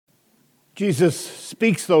Jesus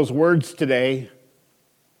speaks those words today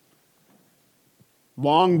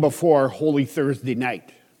long before Holy Thursday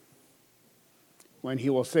night, when he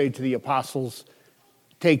will say to the apostles,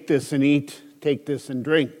 "Take this and eat, take this and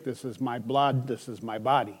drink. This is my blood, this is my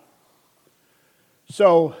body."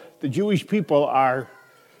 So the Jewish people are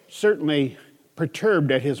certainly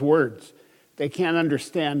perturbed at his words. They can't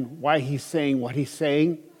understand why he's saying what he's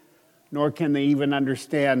saying, nor can they even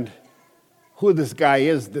understand who this guy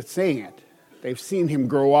is that's saying it. They've seen him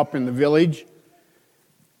grow up in the village.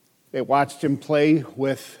 They watched him play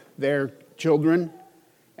with their children,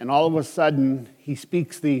 and all of a sudden he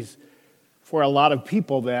speaks these, for a lot of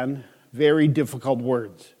people then, very difficult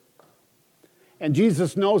words. And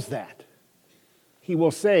Jesus knows that. He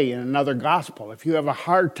will say in another gospel, if you have a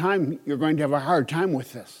hard time, you're going to have a hard time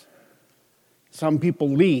with this. Some people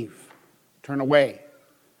leave, turn away.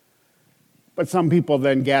 But some people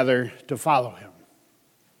then gather to follow him.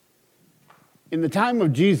 In the time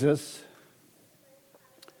of Jesus,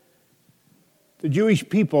 the Jewish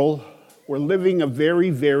people were living a very,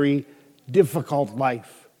 very difficult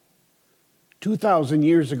life. 2,000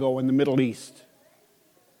 years ago in the Middle East.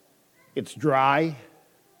 It's dry,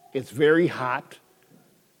 it's very hot,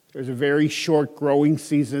 there's a very short growing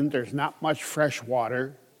season, there's not much fresh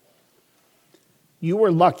water. You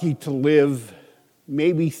were lucky to live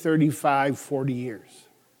maybe 35, 40 years.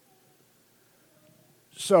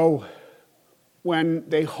 So when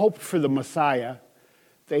they hoped for the Messiah,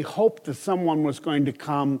 they hoped that someone was going to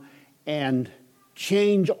come and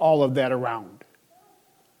change all of that around.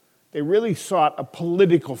 They really sought a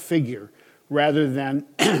political figure rather than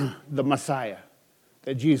the Messiah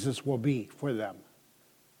that Jesus will be for them.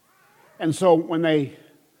 And so when they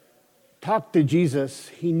talked to Jesus,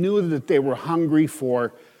 he knew that they were hungry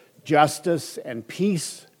for justice and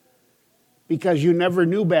peace, because you never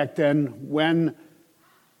knew back then when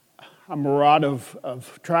a maraud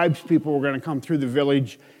of tribes people were going to come through the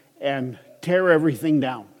village and tear everything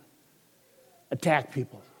down, attack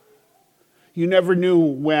people. You never knew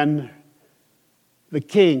when the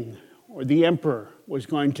king or the emperor was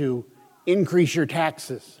going to increase your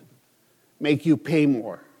taxes, make you pay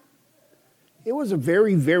more. It was a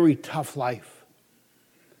very, very tough life.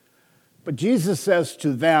 But Jesus says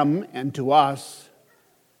to them and to us,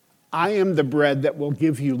 I am the bread that will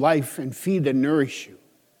give you life and feed and nourish you.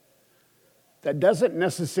 That doesn't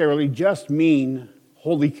necessarily just mean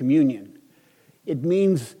Holy Communion. It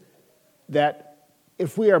means that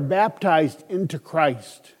if we are baptized into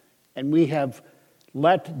Christ and we have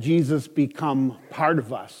let Jesus become part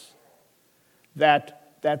of us,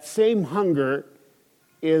 that same hunger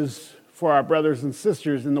is for our brothers and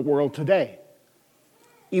sisters in the world today.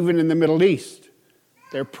 Even in the Middle East,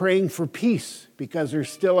 they're praying for peace because they're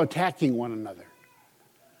still attacking one another.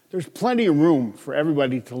 There's plenty of room for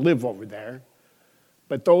everybody to live over there,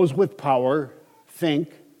 but those with power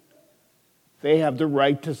think they have the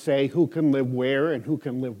right to say who can live where and who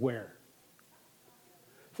can live where.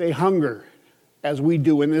 They hunger, as we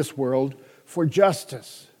do in this world, for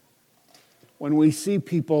justice. When we see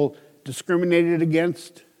people discriminated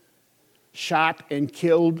against, shot and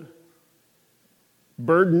killed,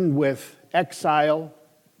 burdened with exile,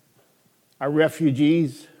 our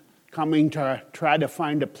refugees coming to try to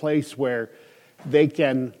find a place where they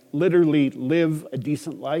can literally live a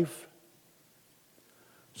decent life.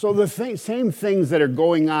 So the same things that are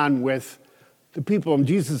going on with the people in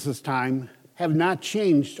Jesus' time have not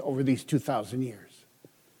changed over these 2,000 years.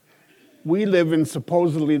 We live in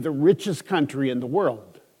supposedly the richest country in the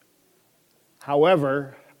world.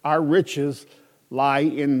 However, our riches lie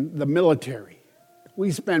in the military. We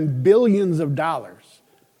spend billions of dollars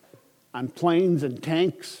on planes and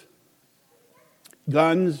tanks,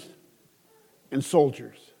 guns, and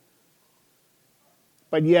soldiers.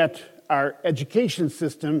 But yet, our education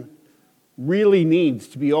system really needs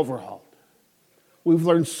to be overhauled. We've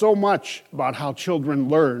learned so much about how children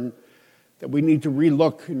learn that we need to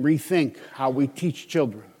relook and rethink how we teach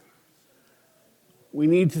children. We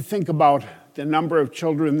need to think about the number of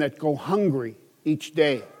children that go hungry each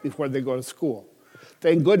day before they go to school.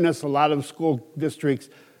 Thank goodness a lot of school districts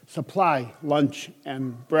supply lunch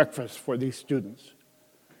and breakfast for these students.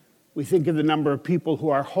 We think of the number of people who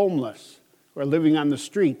are homeless, who are living on the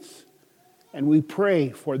streets, and we pray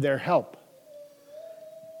for their help.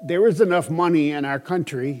 There is enough money in our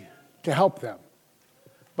country to help them,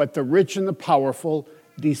 but the rich and the powerful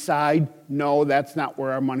decide, no, that's not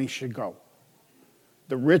where our money should go.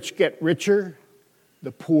 The rich get richer,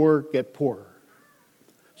 the poor get poorer.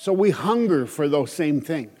 So we hunger for those same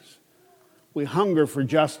things. We hunger for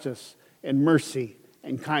justice and mercy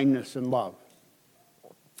and kindness and love.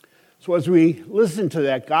 So as we listen to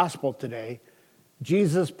that gospel today,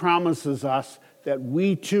 Jesus promises us that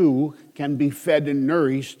we too can be fed and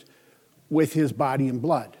nourished with his body and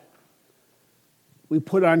blood. We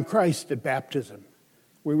put on Christ at baptism.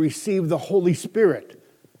 We receive the Holy Spirit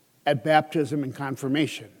at baptism and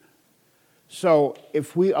confirmation. So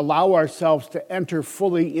if we allow ourselves to enter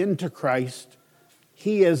fully into Christ,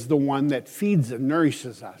 he is the one that feeds and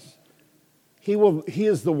nourishes us. He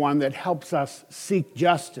is the one that helps us seek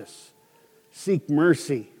justice, seek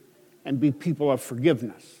mercy, and be people of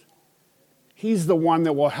forgiveness. He's the one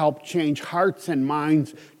that will help change hearts and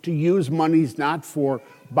minds to use monies not for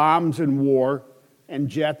bombs and war and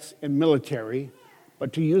jets and military,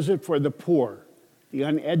 but to use it for the poor, the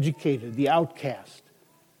uneducated, the outcast,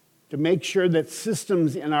 to make sure that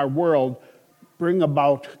systems in our world bring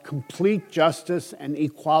about complete justice and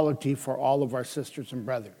equality for all of our sisters and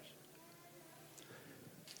brothers.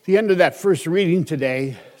 The end of that first reading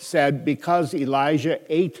today said, because Elijah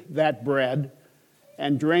ate that bread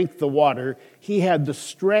and drank the water, he had the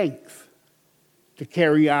strength to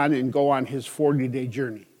carry on and go on his 40-day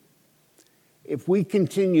journey. If we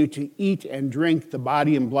continue to eat and drink the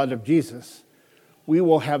body and blood of Jesus, we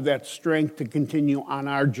will have that strength to continue on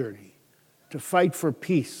our journey, to fight for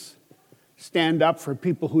peace, stand up for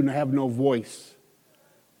people who have no voice,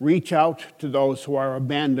 reach out to those who are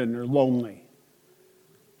abandoned or lonely,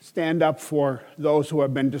 stand up for those who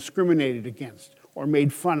have been discriminated against or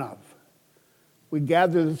made fun of. We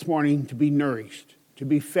gather this morning to be nourished, to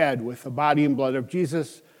be fed with the body and blood of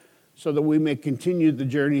Jesus, so that we may continue the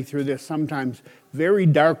journey through this sometimes very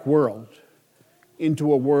dark world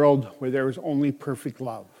into a world where there is only perfect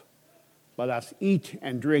love. Let us eat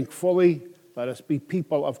and drink fully. Let us be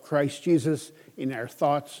people of Christ Jesus in our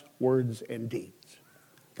thoughts, words, and deeds.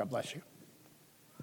 God bless you.